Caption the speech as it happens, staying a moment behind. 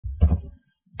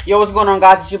Yo, what's going on,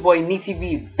 guys? It's your boy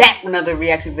NeeTV back with another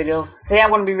reaction video. Today I'm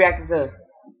going to be reacting to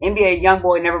NBA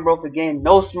Youngboy Never Broke Again.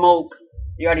 No smoke.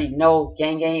 You already know.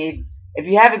 Gang gang. If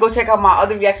you haven't, go check out my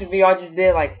other reaction video I just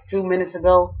did like 2 minutes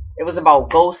ago. It was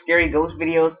about scary ghost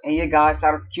videos. And yeah, guys,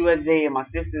 shout out to QFJ and my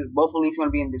sisters. Both links going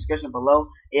to be in the description below.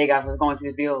 Yeah, guys, let's go into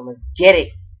this video. Let's get it.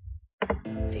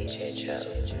 DJ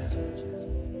Chose.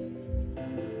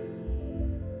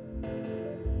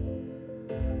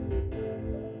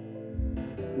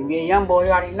 You be a young boy,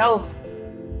 you already know.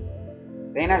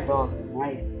 Dang, that dog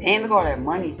nice. Damn, look at all that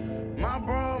money. My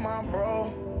bro,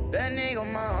 that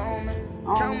nigga my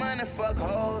homie. Count money, fuck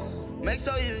hoes. Make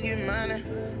sure you get money.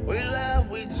 We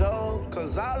laugh, we joke,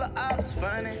 cause all the ops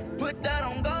funny. Put that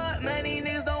on God, man, these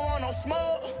niggas don't want no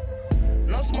smoke.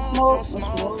 No smoke, no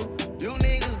smoke. You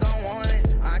niggas don't want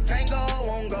it. I can't go,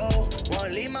 won't go.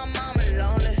 Won't leave my mama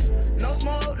lonely. No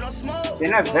smoke, no smoke.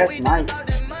 Damn, that vest nice.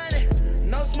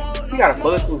 He got a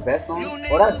bulletproof vest on.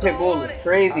 Oh, that pit bull is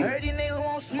crazy.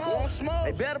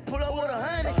 They better pull up with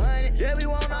 100. Yeah, we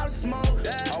want all the smoke.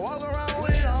 I walk around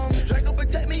with it on. Draco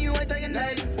protect me, you ain't taking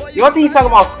that. You don't think he's talking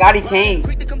about Scotty Kane?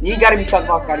 You gotta be talking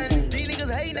about Scotty Kane. These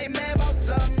niggas hate, they mad about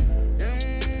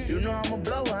something. You know I'm a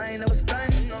blower, I ain't never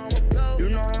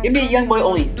stunned. Give me a young boy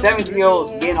only 17 years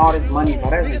old getting all this money, bro.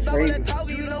 That's just crazy.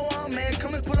 You know I'm mad,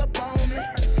 come and pull up on me.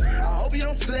 I hope you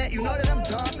don't sweat, you know that I'm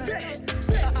dumb.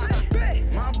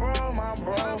 My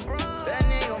bro, that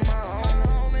nigga my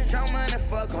homie. Count money,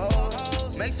 fuck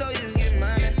hoes. Make sure you get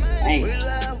money. Dang. We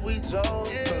laugh, we joke,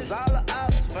 cause all the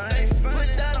ops funny.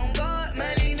 Put that on God,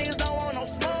 man, these niggas don't want no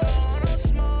smoke.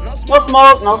 No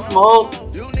smoke, no smoke.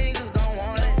 You niggas don't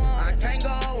want it. I can't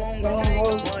go, won't go.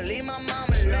 Won't leave my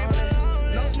mama lonely.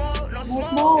 No smoke, no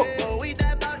smoke. But we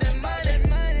die about that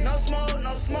money. No smoke,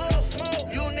 no smoke.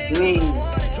 You niggas don't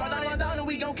want it. Try down and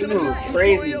we gon' kill them.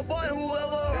 Crazy.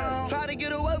 Try to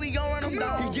get away, we gon' run them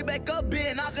down. You get back up,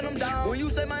 bitch, knocking them down. When you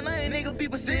say my name, nigga,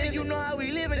 people sitting. You know how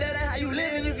we living, that ain't how you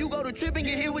living. If you go to trip and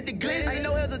get hit with the glitz, ain't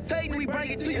no hesitating, we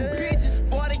bring it to you, bitches.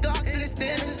 40 Glocks and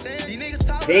extensions. These niggas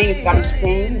talk. Dang, Scotty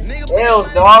Kane. Hell,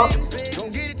 dog.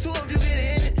 Don't get it too if you get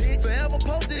in it. Forever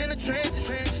posted in the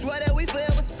trenches. Swear that we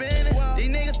forever spinning. These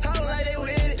niggas talk like they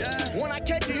with it. When I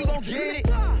catch you, you gon' get it.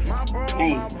 My bro,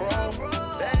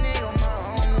 that nigga my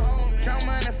homie. Count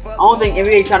money, fuck. I don't think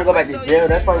NBA trying to go back to jail.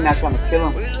 That's why he's not trying to kill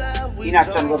him. He's not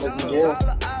trying to go back to jail.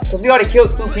 Because he already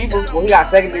killed 2 people. Well, he got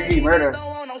second-degree murder.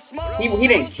 He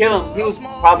didn't kill him. He was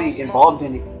probably involved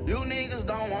in it. You niggas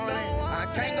don't want it. I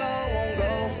can't go, won't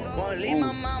go. Won't leave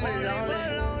my mama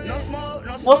lonely. No smoke,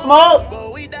 no smoke. No smoke.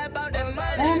 But we die about that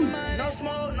money. No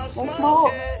smoke, no smoke. No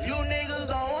smoke. You niggas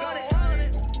don't want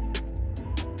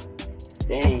it.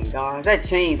 Dang, guys, that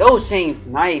chain, those chains,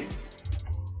 nice.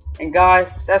 And guys,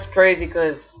 that's crazy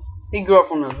because he grew up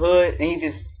from the hood and he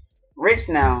just rich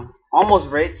now, almost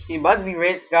rich. He about to be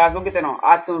rich, guys. Go get that on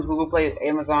iTunes, Google Play,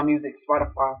 Amazon Music,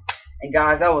 Spotify. And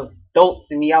guys, that was dope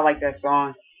to me. I like that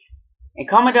song. And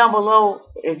comment down below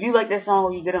if you like that song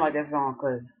or you didn't like that song,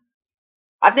 because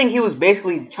I think he was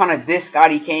basically trying to diss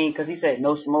Scotty Kane because he said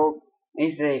no smoke and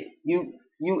he said you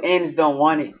ends don't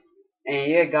want it.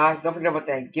 And yeah, guys, don't forget about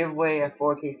that giveaway at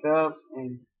 4K subs.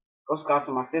 And go subscribe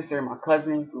to my sister and my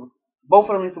cousin. Both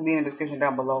of them links will be in the description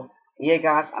down below. And yeah,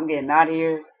 guys, I'm getting out of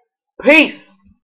here. Peace!